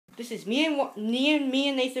This is me and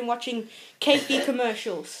Nathan watching KP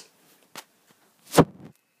commercials.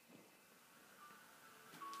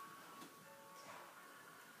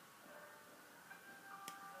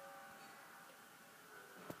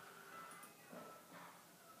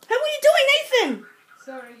 Hey, what are you doing, Nathan?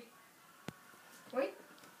 Sorry. Wait.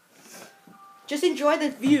 Just enjoy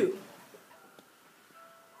the view.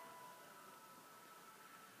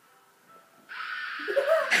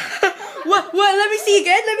 What? Let me see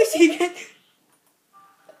again. Let me see again.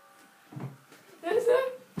 That's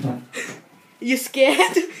it. You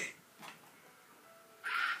scared?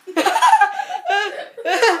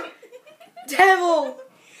 Devil.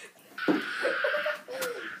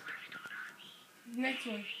 Next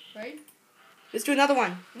one, right? Let's do another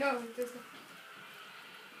one. No, this one.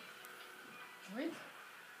 Wait.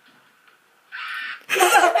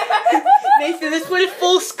 Nathan, let's put it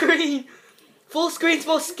full screen. Full screen's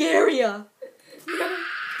more scarier.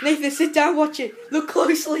 Nathan, sit down, watch it. Look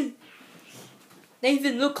closely.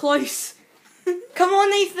 Nathan, look close. Come on,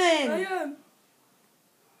 Nathan. I am.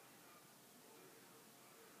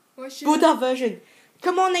 What should Buddha version.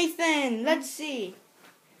 Come on, Nathan. Let's see.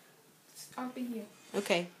 I'll be here.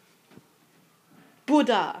 Okay.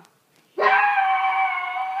 Buddha.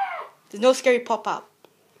 There's no scary pop-up.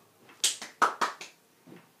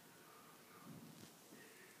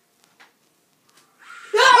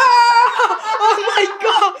 Oh my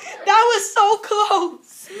god! That was so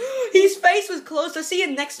close! His face was close. I'll see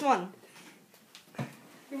you next one.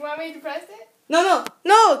 You want me to press it? No.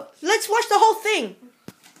 Let's watch the whole thing.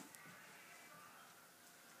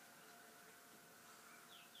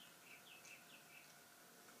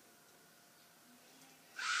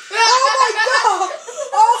 Oh my god!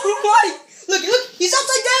 Oh my! Look! He's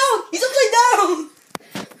upside down! He's upside down!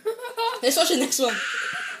 Let's watch the next one.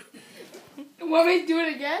 You want me to do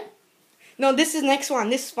it again? No, this is the next one.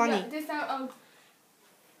 This is funny. Yeah, this time,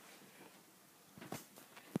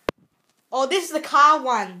 Oh, this is the car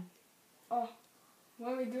one. oh.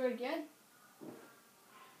 Want me to do it again?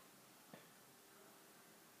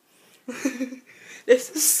 This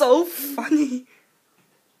is so funny.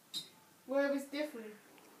 Well, it was different.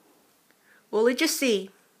 Well, let's just see.